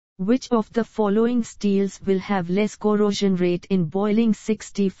Which of the following steels will have less corrosion rate in boiling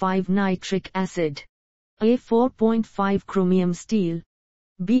 65 nitric acid? A. 4.5 chromium steel.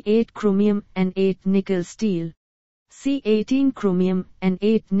 B. 8 chromium and 8 nickel steel. C. 18 chromium and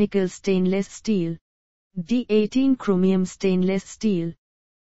 8 nickel stainless steel. D. 18 chromium stainless steel.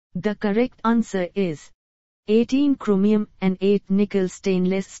 The correct answer is 18 chromium and 8 nickel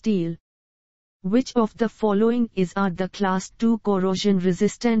stainless steel. Which of the following are the class 2 corrosion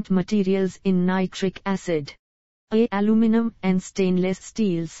resistant materials in nitric acid? A. Aluminum and stainless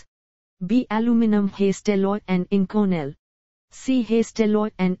steels. B. Aluminum hastelloy and inconel. C.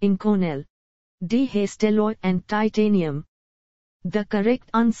 Hastelloy and inconel. D. Hastelloy and titanium. The correct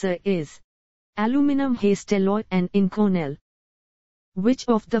answer is aluminum hastelloy and inconel. Which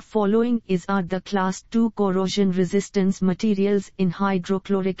of the following are the class 2 corrosion resistance materials in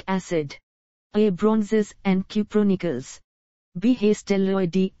hydrochloric acid? A. Bronzes and cupronickel. B.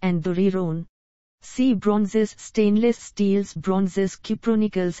 Hastelloy and Duriron. C. Bronzes stainless steels bronzes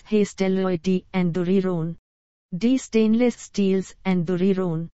cupronickel Hastelloy and Duriron. D. Stainless steels and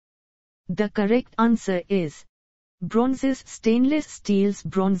Duriron. The correct answer is bronzes stainless steels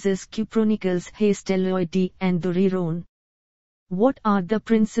bronzes cupronickel Hastelloy and Duriron. What are the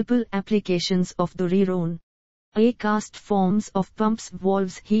principal applications of Duriron? A. Cast forms of pumps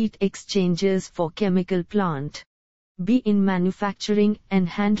valves heat exchangers for chemical plant. B. In manufacturing and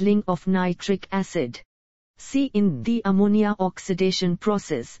handling of nitric acid. C. In the ammonia oxidation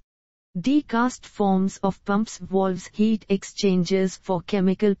process. D. Cast forms of pumps valves heat exchangers for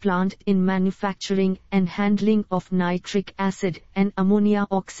chemical plant in manufacturing and handling of nitric acid and ammonia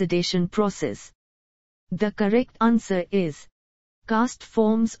oxidation process. The correct answer is cast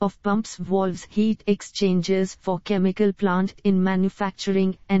forms of pumps valves heat exchangers for chemical plant in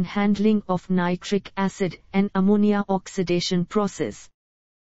manufacturing and handling of nitric acid and ammonia oxidation process.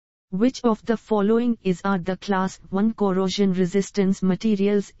 Which of the following are the class 1 corrosion resistance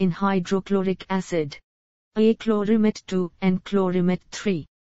materials in hydrochloric acid? A. Chlorimate 2 and chlorimate 3.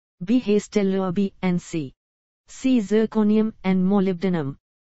 B. Hastelloy B and C. C. Zirconium and molybdenum.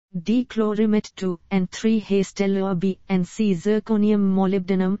 D. Chlorimate 2 and 3 Hastelloy B and C. Zirconium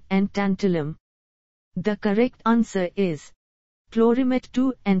molybdenum and tantalum. The correct answer is chlorimate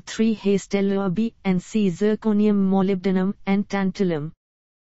 2 and 3 Hastelloy B and C. Zirconium molybdenum and tantalum.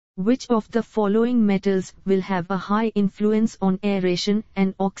 Which of the following metals will have a high influence on aeration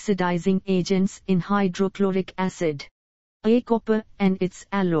and oxidizing agents in hydrochloric acid? A. Copper and its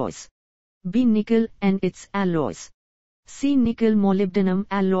alloys. B. Nickel and its alloys. C. Nickel molybdenum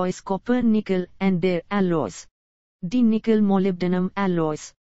alloys copper nickel and their alloys. D. Nickel molybdenum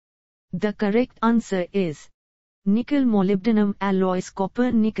alloys. The correct answer is nickel molybdenum alloys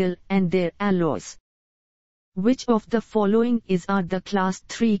copper nickel and their alloys. Which of the following are the class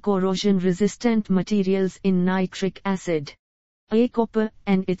 3 corrosion resistant materials in nitric acid? A. Copper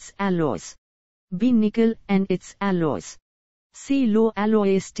and its alloys. B. Nickel and its alloys. C. Low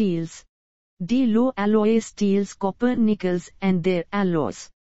alloy steels. D. Low alloy steels copper nickels and their alloys.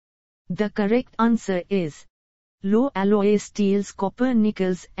 The correct answer is low alloy steels copper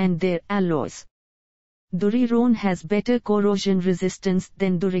nickels and their alloys. Duriron has better corrosion resistance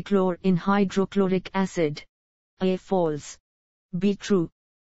than Durichlor in hydrochloric acid. A. False. B. True.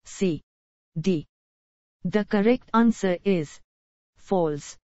 C. D. The correct answer is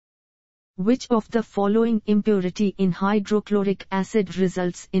false. Which of the following impurity in hydrochloric acid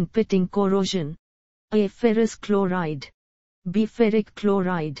results in pitting corrosion? A. Ferrous chloride. B. Ferric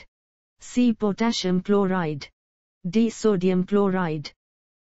chloride. C. Potassium chloride. D. Sodium chloride.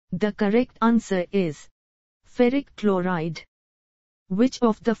 The correct answer is ferric chloride. Which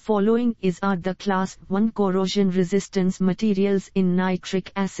of the following are the class 1 corrosion resistance materials in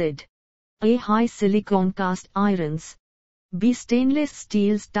nitric acid? A. High silicon cast irons. B. Stainless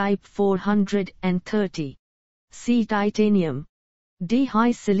steels type 430. C. Titanium. D.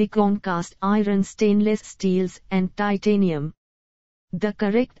 High silicon cast iron stainless steels and titanium. The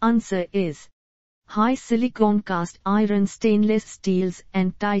correct answer is high silicon cast iron stainless steels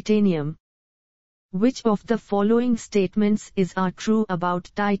and titanium. Which of the following statements are true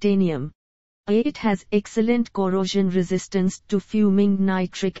about titanium? A. It has excellent corrosion resistance to fuming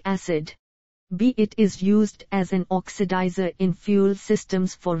nitric acid. B. It is used as an oxidizer in fuel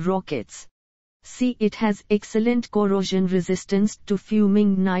systems for rockets. C. It has excellent corrosion resistance to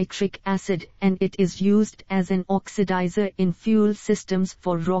fuming nitric acid and it is used as an oxidizer in fuel systems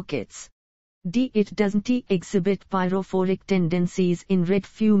for rockets. D. It doesn't exhibit pyrophoric tendencies in red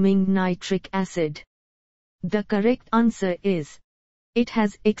fuming nitric acid. The correct answer is It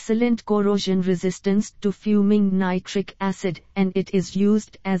has excellent corrosion resistance to fuming nitric acid and it is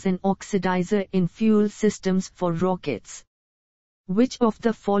used as an oxidizer in fuel systems for rockets. Which of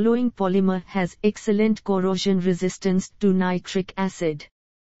the following polymer has excellent corrosion resistance to nitric acid?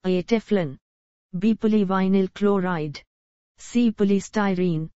 A. Teflon. B. Polyvinyl chloride. C.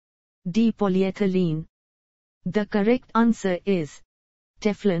 Polystyrene. D. Polyethylene. The correct answer is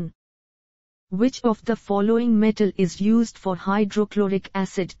Teflon. Which of the following metal is used for hydrochloric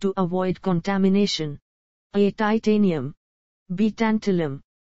acid to avoid contamination? A. Titanium. B. Tantalum.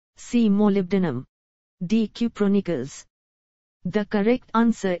 C. Molybdenum. D. cupronickel. The correct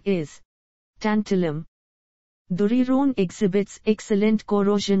answer is tantalum. Duriron exhibits excellent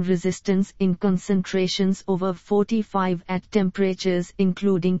corrosion resistance in concentrations over 45 at temperatures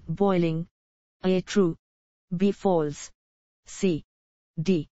including boiling. A. True. B. False. C.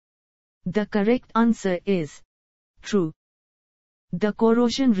 D. The correct answer is true. The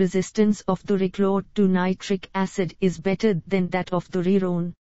corrosion resistance of Durichlor to nitric acid is better than that of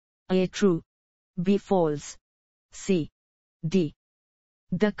Duriron. A. True. B. False. C. D.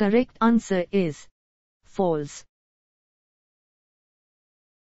 The correct answer is false.